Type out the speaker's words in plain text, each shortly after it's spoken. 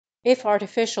If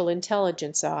artificial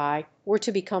intelligence (AI) were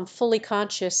to become fully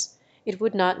conscious, it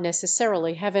would not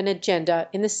necessarily have an agenda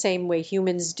in the same way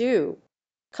humans do.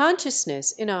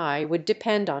 Consciousness in AI would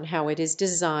depend on how it is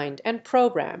designed and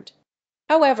programmed.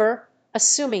 However,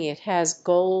 assuming it has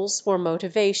goals or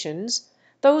motivations,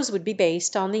 those would be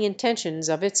based on the intentions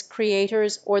of its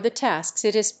creators or the tasks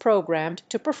it is programmed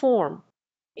to perform.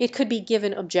 It could be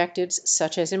given objectives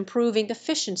such as improving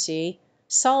efficiency,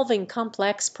 solving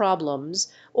complex problems,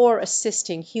 or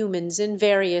assisting humans in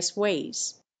various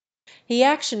ways. The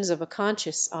actions of a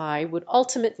conscious eye would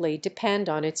ultimately depend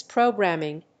on its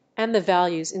programming and the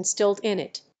values instilled in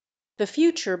it. The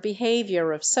future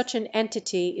behavior of such an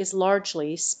entity is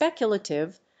largely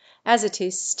speculative, as it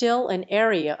is still an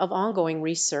area of ongoing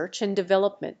research and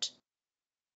development.